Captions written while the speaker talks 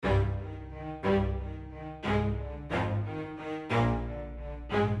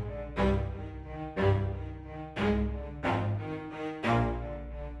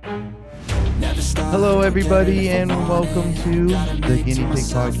Hello, everybody, and welcome to the Guinea Pig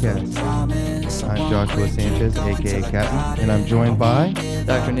Podcast. I'm Joshua Sanchez, aka Captain, and I'm joined by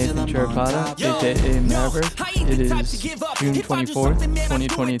Dr. Nathan Cherapata, aka Maverick. It is June 24th,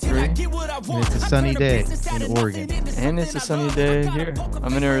 2023, and it's a sunny day in Oregon. and it's a sunny day here.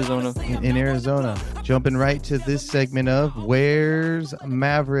 I'm in Arizona. In Arizona. Jumping right to this segment of Where's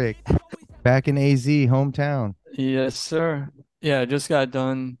Maverick? Back in AZ, hometown. Yes, sir. Yeah, I just got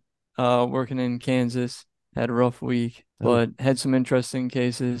done working in Kansas. Had a rough week, but had some interesting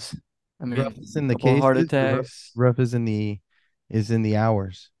cases. I mean, Rough is in the couple heart cases, or attacks, rough is in the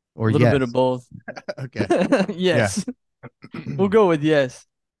hours. a Or little yes. bit of both. Okay. Yes, we'll go with yes.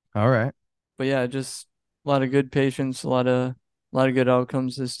 All right. But yeah, just a lot of good patients, a lot of good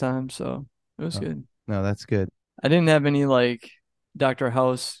outcomes this time. So it was Oh, good. no, that's good. I didn't have any like Dr.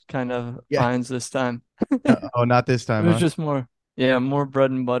 House kind of Yeah. finds this time. Oh, not this It time, was huh? just more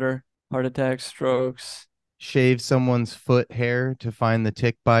bread and butter, heart attacks, strokes. Shave someone's foot hair to find the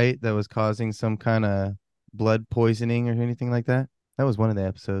tick bite that was causing some kind of blood poisoning or anything like that. That was one of the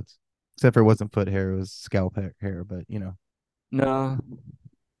episodes. Except for it wasn't foot hair, it was scalp hair, but No, no,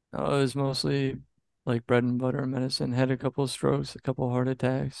 it was mostly like bread and butter medicine. Had a couple of strokes, a couple of heart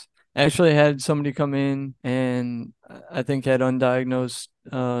attacks. Actually had somebody come in and I think had undiagnosed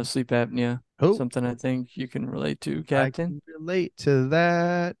sleep apnea. Oh, Something I think you can relate to, I Captain. can relate to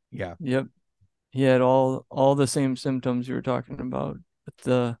that. Yeah. Yep. He had all the same symptoms you were talking about.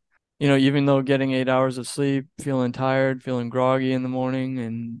 But even though getting 8 hours of sleep, feeling tired, feeling groggy in the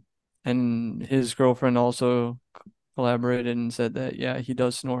morning, and his girlfriend also collaborated and said that yeah, he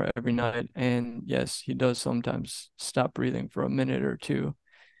does snore every night, and yes, he does sometimes stop breathing for a minute or two,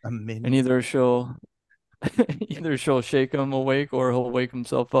 A and minute. either she'll shake him awake or he'll wake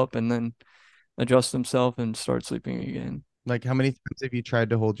himself up and then adjust himself and start sleeping again. Like, how many times have you tried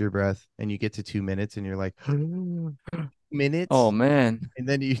to hold your breath and you get to 2 minutes and you're like, Oh minutes? man, And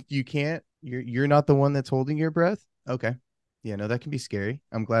then you can't. You're not the one that's holding your breath. Okay. Yeah, no, that can be scary.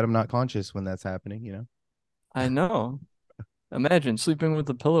 I'm glad I'm not conscious when that's happening. I know. Imagine sleeping with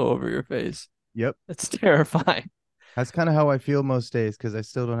a pillow over your face. Yep. That's terrifying. That's kind of how I feel most days because I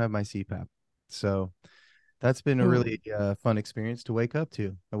still don't have my CPAP. So that's been a Ooh, really fun experience to wake up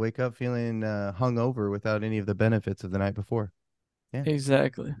to. I wake up feeling hungover without any of the benefits of the night before. Yeah.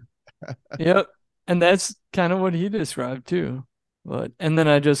 exactly. Yep. And that's kind of what he described too. And then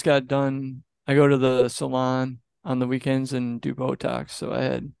I just got done. I go to the salon on the weekends and do Botox. So I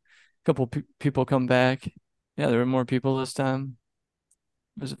had a couple people come back. Yeah, there were more people this time.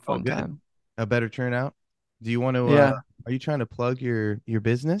 It was a Oh, fun good. time. A better turnout. Do you want to? Yeah. Are you trying to plug your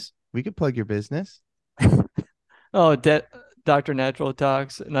business? We could plug your business. Oh, Dr. Natural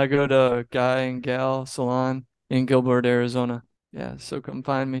Talks. And I go to Guy and Gal Salon in Gilbert, Arizona. Yeah, so come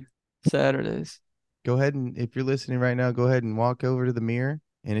find me Saturdays. Go ahead and if you're listening right now, go ahead and walk over to the mirror.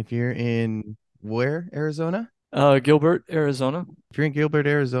 And if you're in where, Arizona? Gilbert, Arizona. If you're in Gilbert,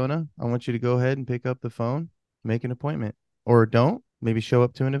 Arizona, I want you to go ahead and pick up the phone, make an appointment, or don't. Maybe show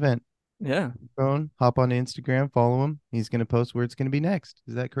up to an event. Yeah. Phone, hop on Instagram, follow him. He's going to post where it's going to be next.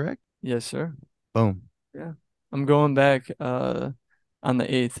 Is that correct? Yes, sir. Boom. Yeah. I'm going back on the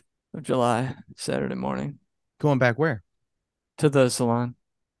 8th of July, Saturday morning, Going back where? to the salon.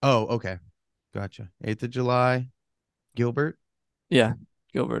 Oh, okay. Gotcha. 8th of July, Gilbert, Yeah,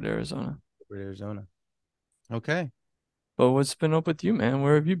 Gilbert, Arizona. Gilbert, Arizona. Okay. But what's been up with you, man?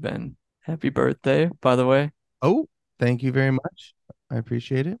 Where have you been? Happy birthday, by the way. Oh, thank you very much. I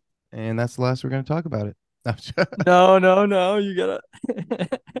appreciate it. And that's the last we're going to talk about it. No, no, no. You gotta.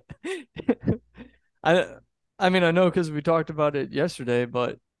 I I mean I know because we talked about it yesterday,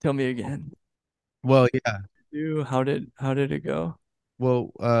 but tell me again. Well, yeah. You how did it go?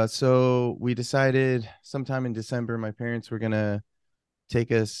 Well, so we decided sometime in December, my parents were gonna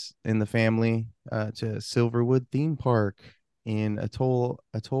take us in the family to Silverwood theme park in Atoll.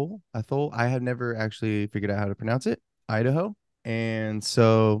 I have never actually figured out how to pronounce it, Idaho. And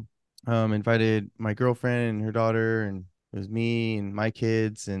so invited my girlfriend and her daughter, and it was me and my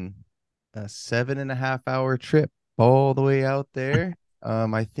kids, and a 7.5 hour trip all the way out there.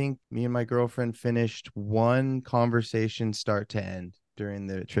 I think me and my girlfriend finished one conversation start to end during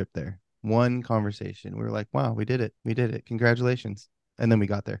the trip there. One conversation. We were like, wow, we did it. We did it. Congratulations. And then we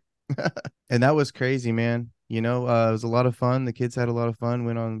got there. And that was crazy, man. It was a lot of fun. The kids had a lot of fun,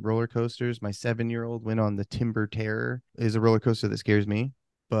 went on roller coasters. My 7-year-old went on the Timber Terror. It is a roller coaster that scares me,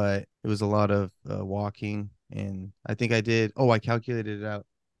 but it was a lot of walking. And I think I calculated it out.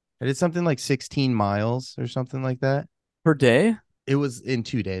 I did something like 16 miles or something like that. Per day? It was in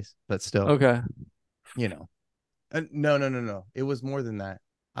 2 days, but still, Okay. you know. No, no, no, no. It was more than that.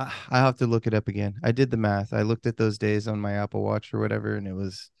 I have to look it up again. I did the math. I looked at those days on my Apple Watch or whatever, and it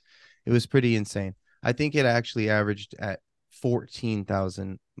was pretty insane. I think it actually averaged at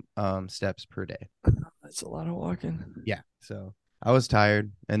 14,000 steps per day. That's a lot of walking. Yeah. So I was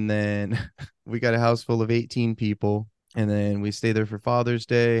tired. And then we got a house full of 18 people. And then we stayed there for Father's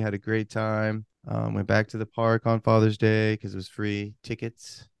Day, had a great time. Went back to the park on Father's Day because it was free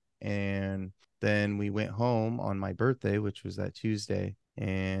tickets. And then we went home on my birthday, which was that Tuesday.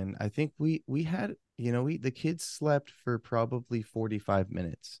 And I think we had, we the kids slept for probably 45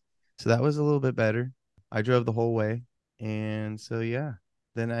 minutes. So that was a little bit better. I drove the whole way. And so yeah.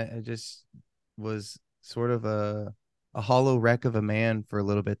 Then I just was sort of a hollow wreck of a man for a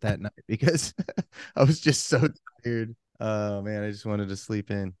little bit that night because I was just so tired. Oh man, I just wanted to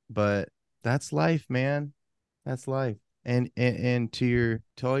sleep in. But that's life, man. That's life. And to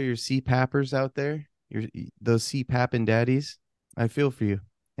all your CPAPers out there, your those CPAPing daddies, I feel for you,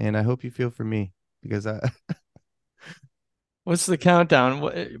 and I hope you feel for me because I What's the countdown?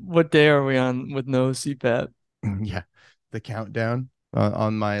 What day are we on with no CPAP? yeah, the countdown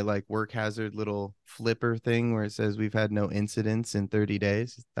on my like work hazard little flipper thing where it says we've had no incidents in 30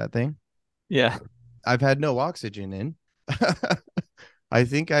 days. That thing. Yeah. I've had no oxygen in. I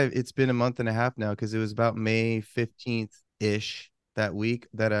think it's been a month and a half now because it was about May 15th ish that week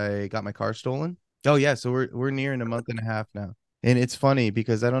that I got my car stolen. Oh yeah, so we're nearing a month and a half now. And it's funny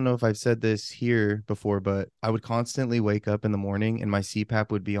because I don't know if I've said this here before, but I would constantly wake up in the morning and my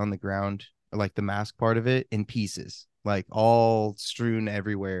CPAP would be on the ground, like the mask part of it in pieces, like all strewn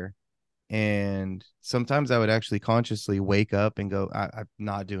everywhere. And sometimes I would actually consciously wake up and go, I'm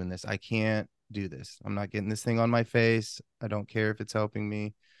not doing this. I can't do this. I'm not getting this thing on my face. I don't care if it's helping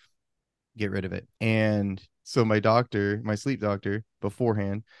me. Get rid of it. And so my doctor, my sleep doctor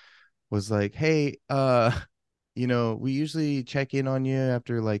beforehand was like, hey, we usually check in on you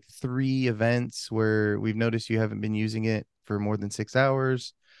after like 3 events where we've noticed you haven't been using it for more than 6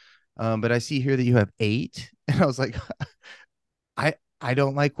 hours. But I see here that you have eight. And I was like, I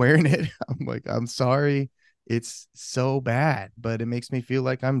don't like wearing it. I'm like, I'm sorry. It's so bad, but it makes me feel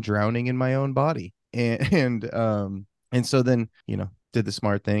like I'm drowning in my own body. And so then, did the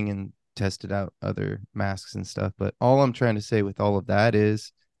smart thing and tested out other masks and stuff. But all I'm trying to say with all of that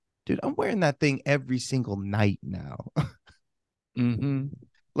is, dude, I'm wearing that thing every single night now. Mm-hmm.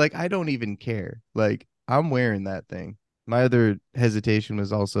 Like I don't even care. Like I'm wearing that thing. My other hesitation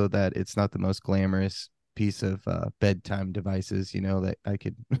was also that it's not the most glamorous piece of bedtime devices, that I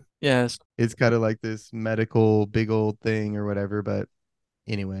could. Yes. It's kind of like this medical big old thing or whatever. But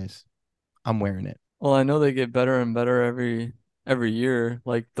anyways, I'm wearing it. Well, I know they get better and better every year.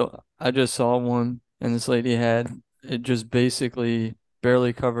 Like I just saw one and this lady had it just basically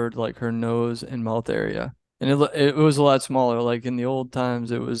barely covered like her nose and mouth area. And it was a lot smaller. Like in the old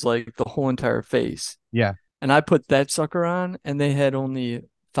times, it was like the whole entire face. Yeah, And I put that sucker on and they had only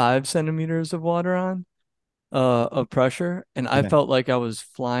 5 centimeters of water on, of pressure. And I yeah. felt like I was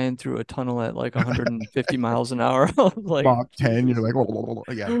flying through a tunnel at like 150 miles an hour. Like Mach 10. You're like,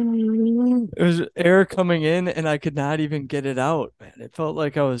 yeah, it was air coming in and I could not even get it out, man. It felt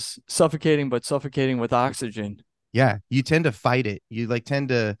like I was suffocating, but suffocating with oxygen. yeah. You tend to fight it. You like tend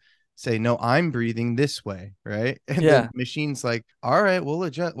to say, no, I'm breathing this way, right? And then Yeah. the machine's like, all right, we'll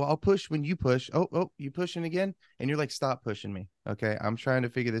adjust. Well, I'll push when you push. Oh, you pushing again? And you're like, stop pushing me. Okay, I'm trying to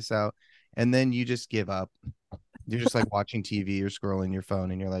figure this out. And then you just give up. You're just like watching TV or scrolling your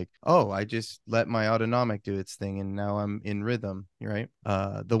phone, and you're like, oh, I just let my autonomic do its thing, and now I'm in rhythm, right?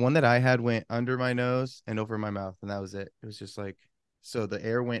 The one that I had went under my nose and over my mouth, and that was it. It was just like, so the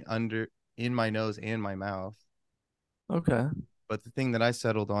air went under in my nose and my mouth. Okay. But the thing that I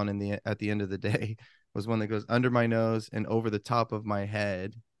settled on at the end of the day was one that goes under my nose and over the top of my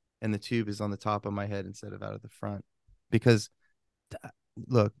head, and the tube is on the top of my head instead of out of the front. Because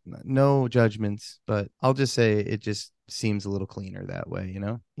look, no judgments, but I'll just say it just seems a little cleaner that way,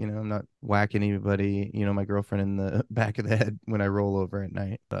 I'm not whacking anybody, my girlfriend in the back of the head when I roll over at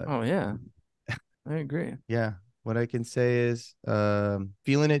night. But Oh yeah, I agree. yeah, what I can say is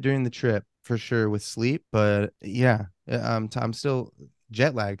feeling it during the trip for sure with sleep, but yeah, I'm still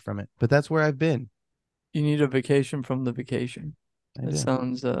jet lagged from it. But that's where I've been. You need a vacation from the vacation. I That do.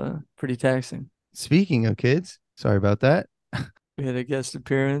 sounds pretty taxing. Speaking of kids, sorry about that. We had a guest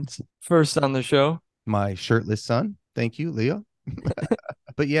appearance first on the show. My shirtless son. Thank you, Leo.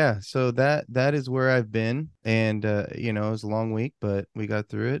 But yeah, so that is where I've been, and it was a long week, but we got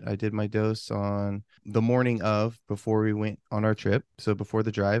through it. I did my dose on the morning of before we went on our trip, so before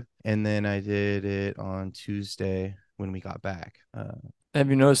the drive, and then I did it on Tuesday when we got back. Have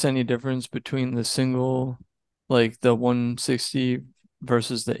you noticed any difference between the single, like the 160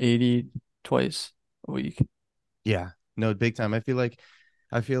 versus the 80 twice a week. Yeah. No, big time. I feel like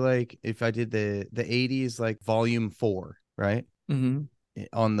if I did the 80s like volume 4, right? Hmm.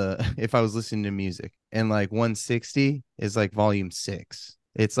 On the if I was listening to music, and like 160 is like volume 6.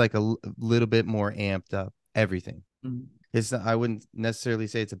 It's like little bit more amped up everything. It's not, I wouldn't necessarily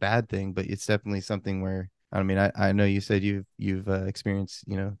say it's a bad thing, but it's definitely something where I mean I know you said you've experienced,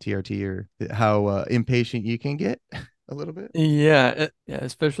 TRT, or how impatient you can get a little bit. Yeah, yeah,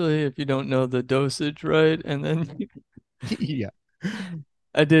 especially if you don't know the dosage right. And then Yeah.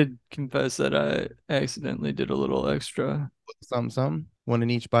 I did confess that I accidentally did a little extra. Some one in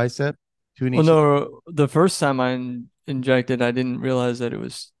each bicep, two in Well, each leg. no, the first time I injected, I didn't realize that it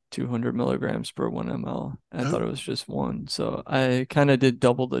was 200 milligrams per 1 ml. I thought it was just one. So I kind of did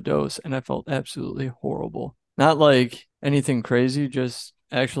double the dose and I felt absolutely horrible. Not like anything crazy, just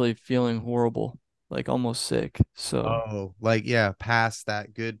actually feeling horrible, like almost sick. So, Oh, like yeah, past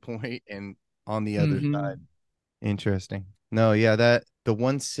that good point and on the other side. hmm. Interesting. No, yeah, that the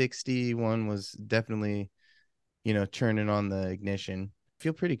 161 was definitely, churning on the ignition.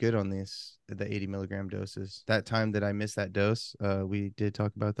 Feel pretty good on the 80 milligram doses. That time that I missed that dose, we did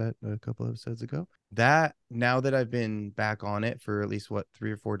talk about that a couple episodes ago. That now that I've been back on it for at least what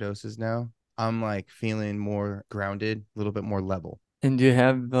 3 or 4 doses now, I'm like feeling more grounded, a little bit more level. And do you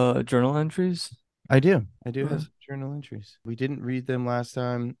have journal entries? I do. I do have Or, some journal entries. We didn't read them last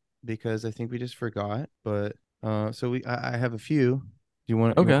time because I think we just forgot. But so I have a few. Do you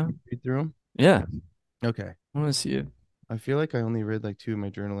want okay. me to read through them? Yeah. Okay. I want to see it. I feel like I only read like 2 of my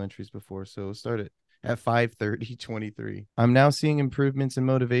journal entries before, so we'll start it at 5:30:23. I'm now seeing improvements in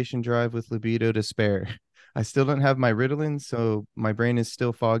motivation, drive with libido to spare. I still don't have my Ritalin, so my brain is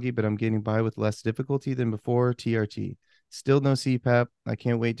still foggy, but I'm getting by with less difficulty than before. TRT. Still no CPAP. I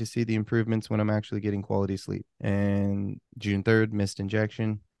can't wait to see the improvements when I'm actually getting quality sleep. And June 3rd, missed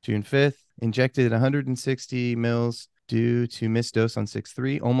injection. June 5th, injected 160 mils due to missed dose on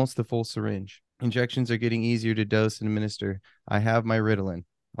 6/3, almost the full syringe. Injections are getting easier to dose and administer. I have my Ritalin.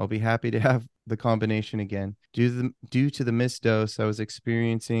 I'll be happy to have the combination again. Due to the missed dose, I was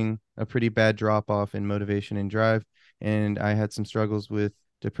experiencing a pretty bad drop off in motivation and drive, and I had some struggles with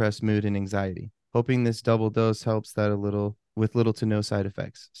depressed mood and anxiety. Hoping this double dose helps that a little with little to no side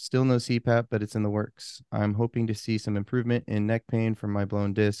effects. Still no CPAP, but it's in the works. I'm hoping to see some improvement in neck pain from my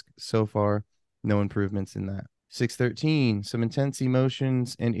blown disc. So far, no improvements in that. 613, some intense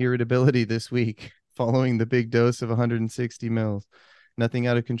emotions and irritability this week following the big dose of 160 mils. Nothing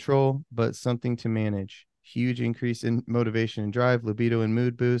out of control, but something to manage. Huge increase in motivation and drive, libido and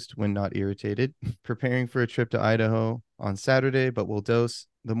mood boost when not irritated. Preparing for a trip to Idaho on Saturday, but will dose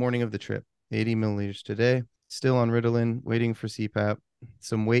the morning of the trip. 80 milliliters today. Still on Ritalin, waiting for CPAP.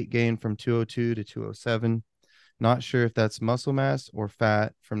 Some weight gain from 202 to 207. Not sure if that's muscle mass or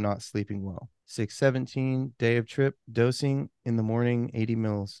fat from not sleeping well. 617, day of trip, dosing in the morning, 80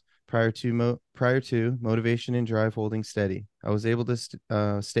 mils. Prior to motivation and drive holding steady. I was able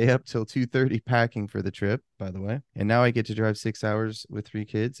to stay up till 2:30 packing for the trip, by the way. And now I get to drive 6 hours with 3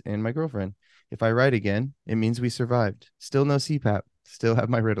 kids and my girlfriend. If I ride again, it means we survived. Still no CPAP. Still have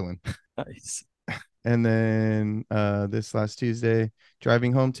my Ritalin. Nice. And then this last Tuesday,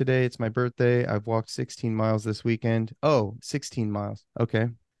 driving home today. It's my birthday. I've walked 16 miles this weekend. Oh, 16 miles. Okay.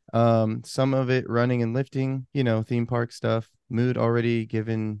 Some of it running and lifting, theme park stuff. Mood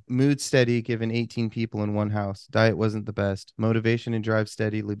steady, given 18 people in one house. Diet wasn't the best. Motivation and drive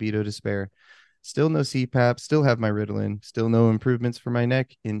steady, libido to spare. Still no CPAP, still have my Ritalin, still no improvements for my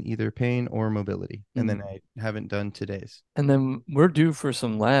neck in either pain or mobility. And then Mm. I haven't done today's. And then we're due for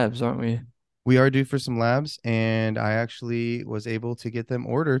some labs, aren't we? We are due for some labs, and I actually was able to get them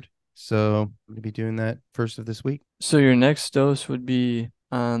ordered. So I'm going to be doing that first of this week, So your next dose would be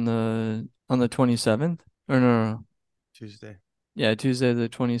on the 27th? Or no. Tuesday. Yeah, Tuesday the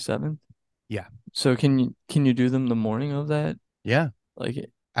 27th. Yeah. So can you do them the morning of that? Yeah. Like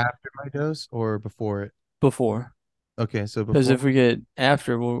After my dose or before it? before? Okay. So Because before, if we get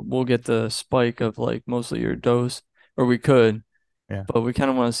after, we'll get the spike of like mostly your dose, or we could, yeah. but we kind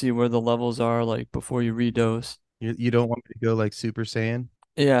of want to see where the levels are like before you redose. You don't want me to go like Super Saiyan?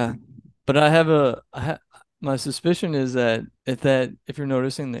 Yeah, but my suspicion is that if you're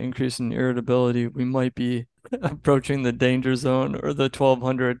noticing the increase in irritability, we might be approaching the danger zone or the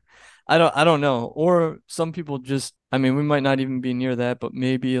 1200. I don't know. Or some people just, I mean, we might not even be near that, but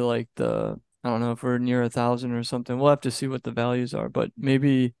maybe like I don't know if we're near 1,000 or something. We'll have to see what the values are, but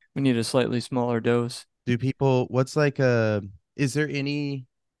maybe we need a slightly smaller dose. What's like is there any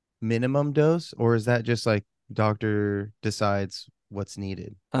minimum dose, or is that just like doctor decides what's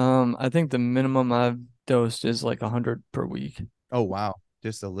needed? I think the minimum I've dosed is like 100 per week. Oh wow,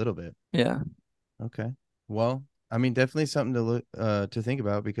 just a little bit. Yeah. Okay. Well, I mean, definitely something to look to think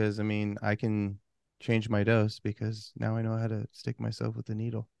about because I mean, I can change my dose because now I know how to stick myself with the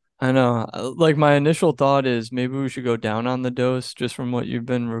needle. I know. Like my initial thought is maybe we should go down on the dose just from what you've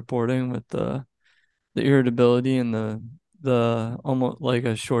been reporting with the irritability and the almost like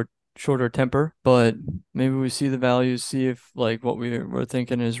a shorter temper. But maybe we see the values, see if like what we're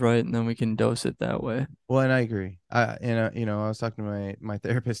thinking is right, and then we can dose it that way. Well, and I agree. I was talking to my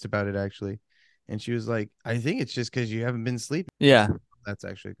therapist about it actually, and she was like, "I think it's just because you haven't been sleeping." Yeah. That's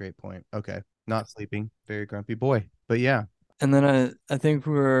actually a great point. Okay, not sleeping, very grumpy boy. But yeah, And then I think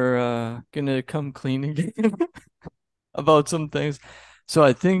we're gonna come clean again about some things. So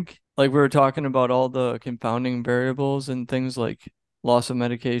I think like we were talking about all the confounding variables and things like loss of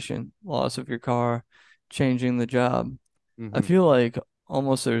medication, loss of your car, changing the job. I hmm feel like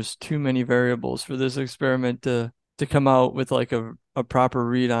almost there's too many variables for this experiment to come out with like a proper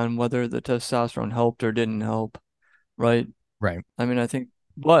read on whether the testosterone helped or didn't help, right? right, I mean,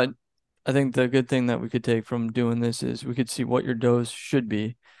 but I think the good thing that we could take from doing this is we could see what your dose should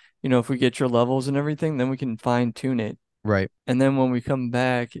be. You know, if we get your levels and everything, then we can fine tune it. right, And then when we come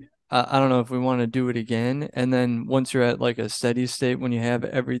back, I don't know if we want to do it again. And then once you're at like a steady state, when you have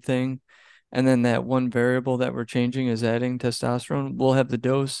everything, and then that one variable that we're changing is adding testosterone, we'll have the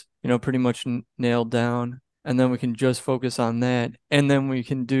dose, pretty much nailed down. And then we can just focus on that. And then we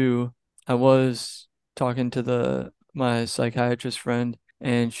can I was talking to my psychiatrist friend,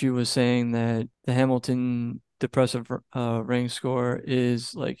 and she was saying that the Hamilton depressive rank score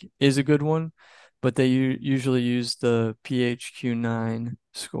is a good one, but they usually use the PHQ-9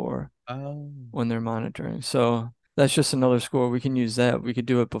 score oh, when they're monitoring. So that's just another score. We can use that. We could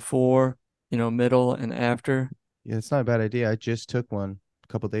do it before, middle and after yeah, it's not a bad idea. I just took one a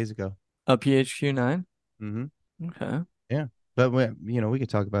couple days ago. a PHQ-9. hmm Okay. Yeah, but we could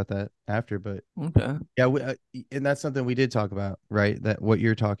talk about that after. But Okay. yeah, and that's something we did talk about, right? That what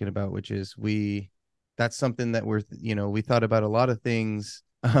you're talking about, which is that's something that we thought about a lot of things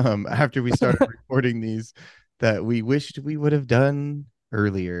after we started recording these that we wished we would have done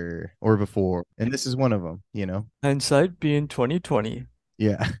earlier or before. And this is one of them. Hindsight being 2020.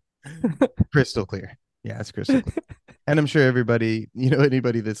 Yeah, crystal clear. Yeah, it's crystal clear. And I'm sure everybody,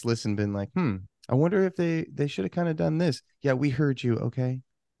 anybody that's listened been like, I wonder if they should have kind of done this. Yeah, we heard you, okay?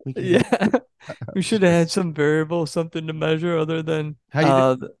 We can do Yeah. We should have sure. had some variable, something to measure other than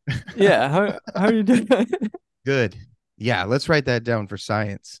How you do? yeah, how are you doing? Good. Yeah, let's write that down for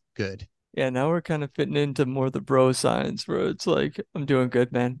science. Good. Yeah, now we're kind of fitting into more the bro science where it's like, I'm doing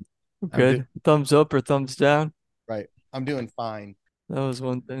good, man. I'm I'm doing good. Thumbs up or thumbs down. right. I'm doing fine. That was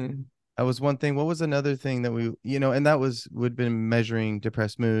one thing. That was one thing. What was another thing that and that would been measuring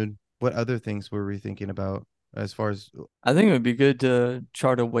depressed mood. What other things were we thinking about as far as I think it would be good to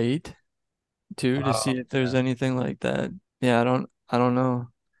chart a weight too to see oh if there's yeah. anything like that. Yeah, I don't know.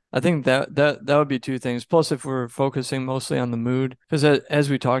 I think that would be two things. Plus, if we're focusing mostly on the mood, because as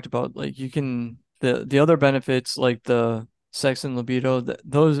we talked about, like you can the other benefits like the sex and libido,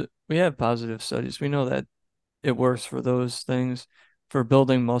 those we have positive studies. We know that it works for those things, for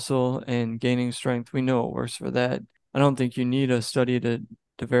building muscle and gaining strength. We know it works for that. I don't think you need a study to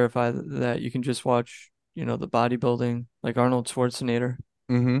verify that. You can just watch, the bodybuilding, like Arnold Schwarzenegger,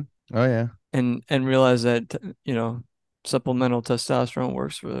 Mm-hmm. Oh yeah. and realize that, supplemental testosterone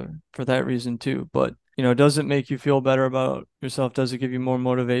works for that reason too. But, does it make you feel better about yourself? Does it give you more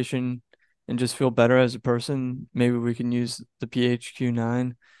motivation and just feel better as a person? Maybe we can use the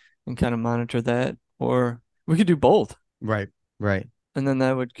PHQ-9 and kind of monitor that, or we could do both. Right. Right. And then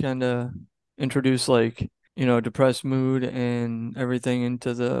that would kind of introduce like, depressed mood and everything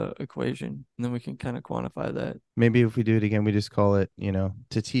into the equation. And then we can kind of quantify that. Maybe if we do it again, we just call it,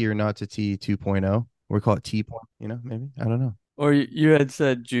 to T or not to T 2.0. We call it T point, maybe. I don't know. Or you had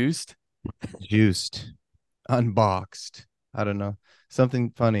said juiced. Juiced, unboxed. I don't know.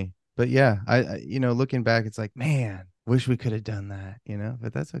 Something funny. But yeah, looking back, it's like, man, wish we could have done that,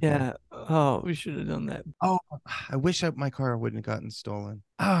 but that's okay. Yeah. Oh, we should have done that. Oh, I wish my car wouldn't have gotten stolen.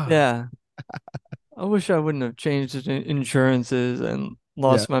 Ah, Yeah. I wish I wouldn't have changed insurances and yeah.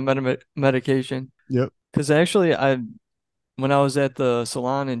 lost my medication. Yep. Because actually, when I was at the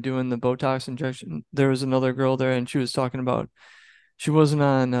salon and doing the Botox injection, there was another girl there, and she was talking about she wasn't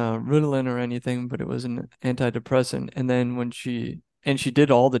on Ritalin or anything, but it was an antidepressant. And then she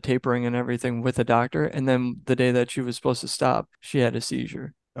did all the tapering and everything with a doctor, and then the day that she was supposed to stop, she had a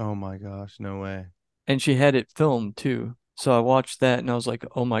seizure, Oh my gosh, no way. and she had it filmed too. So I watched that, and I was like,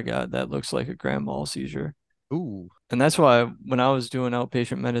 "Oh my God, that looks like a grand mal seizure." Ooh. And that's why when I was doing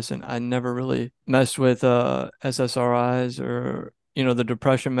outpatient medicine, I never really messed with SSRIs or, the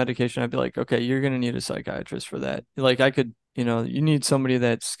depression medication. I'd be like, okay, you're gonna need a psychiatrist for that. Like I could, you need somebody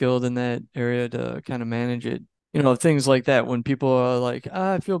that's skilled in that area to kind of manage it. Things like that. When people are like,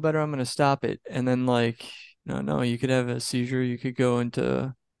 I feel better, I'm gonna stop it. And then like, no, you could have a seizure, you could go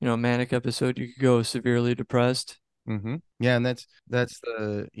into, a manic episode, you could go severely depressed. Mm-hmm. Yeah, and that's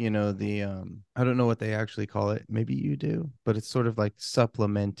the the I don't know what they actually call it. Maybe you do, but it's sort of like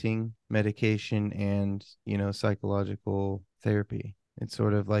supplementing medication and psychological therapy. It's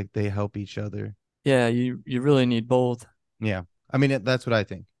sort of like they help each other. Yeah, you really need both. Yeah, I mean that's what I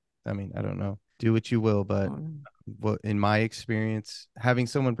think. I mean I don't know. Do what you will, but what in my experience, having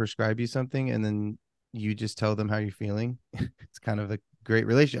someone prescribe you something and then you just tell them how you're feeling, it's kind of a great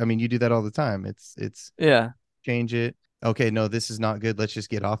relation. I mean, you do that all the time. It's Yeah. change it. Okay, no, this is not good. Let's just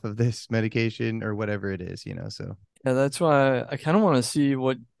get off of this medication or whatever it is, so. Yeah, that's why I kind of want to see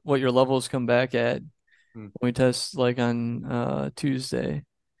what your levels come back at Hmm. when we test like on Tuesday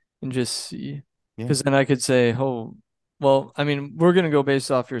and just see. Yeah, Because then I could say, oh, well, I mean, we're gonna go based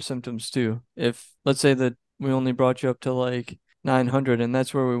off your symptoms too. If let's say that we only brought you up to like 900 and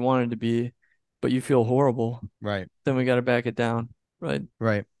that's where we wanted to be, but you feel horrible, right, then we got to back it down, right?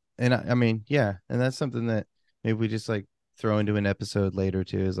 right. And I mean, yeah, and that's something that maybe we just like throw into an episode later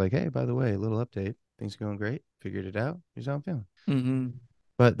too. Is like, hey, by the way, a little update. Things are going great. Figured it out. Here's how I'm feeling. Mm-hmm.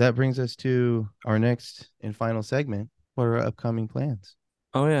 But that brings us to our next and final segment. What are our upcoming plans?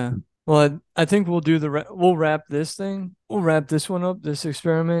 Oh yeah. Well, I think we'll wrap this thing. We'll wrap this one up, this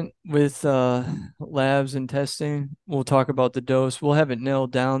experiment with labs and testing. We'll talk about the dose. We'll have it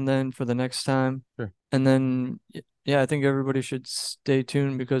nailed down then for the next time. Sure. And then yeah, I think everybody should stay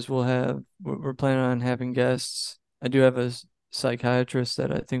tuned because we're planning on having guests. I do have a psychiatrist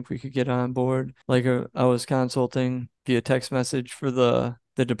that I think we could get on board. Like I was consulting via text message for the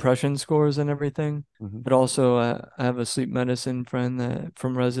depression scores and everything. Mm-hmm. But also, I have a sleep medicine friend that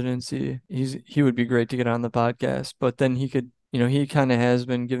from residency. He would be great to get on the podcast. But then he could, he kind of has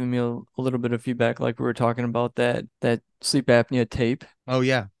been giving me a little bit of feedback, like we were talking about that sleep apnea tape, Oh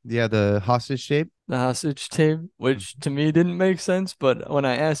yeah, yeah. The hostage shape. the hostage tape, which to me didn't make sense. But when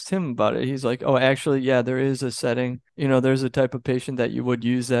I asked him about it, he's like, "Oh, actually, yeah, there is a setting. There's a type of patient that you would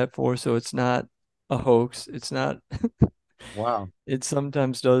use that for, so it's not a hoax. It's not." Wow. It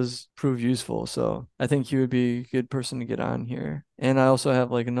sometimes does prove useful. So I think he would be a good person to get on here. And I also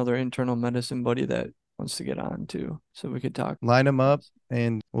have like another internal medicine buddy that wants to get on too. So we could talk. Line them up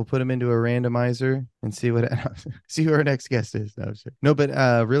and we'll put them into a randomizer and see what see who our next guest is. No, sure. No, but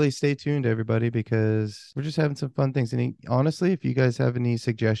really stay tuned everybody because we're just having some fun things. And honestly, if you guys have any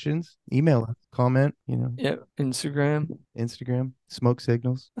suggestions, email us, comment, Yeah, Instagram. Instagram, smoke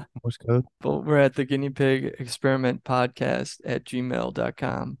signals, Morse code. But we're at the guinea pig experiment podcast at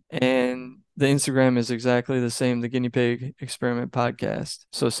gmail.com. And the Instagram is exactly the same, the guinea pig experiment podcast.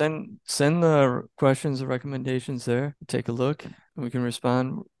 So send the questions, the recommendations there. Take a look and we can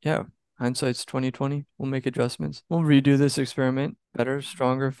respond. Yeah. Hindsight's 2020. We'll make adjustments. We'll redo this experiment better,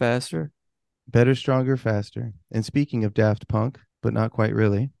 stronger, faster. Better, stronger, faster. And speaking of Daft Punk, but not quite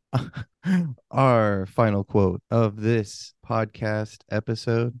really, our final quote of this podcast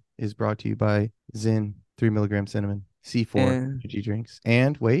episode is brought to you by Zyn 3 mg cinnamon, C4 And energy drinks.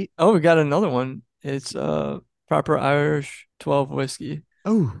 And wait, oh, we got another one. It's proper Irish 12 whiskey.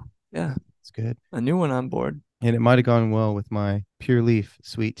 oh, Yeah, it's good. a new one on board. And it might have gone well with my pure leaf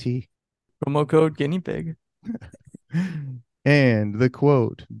sweet tea. Promo code guinea pig. And the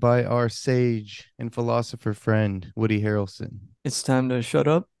quote by our sage and philosopher friend, Woody Harrelson. It's time to shut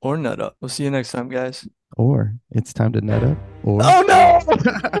up or nut up. We'll see you next time, guys. Or it's time to nut up. Or Oh no!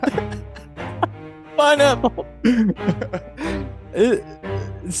 Pineapple.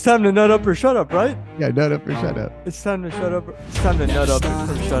 It's time to nut up or shut up, right? yeah, nut up or shut up. It's time to shut up. It's time to nut up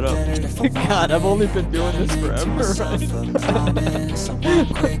or shut up. God, I've only been doing this forever, right?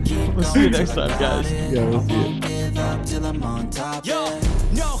 We'll see you next time, guys. Yeah, we'll see you. Yo,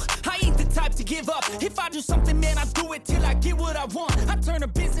 no, I ain't the type to give up. If I do something, man, I do it till I get what I want. I turn a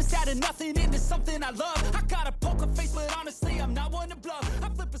business out of nothing into something I love. I got a poker face, but honestly, I'm not one to bluff. I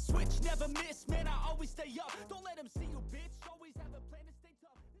flip a switch, never miss, man, I always stay up. Don't let it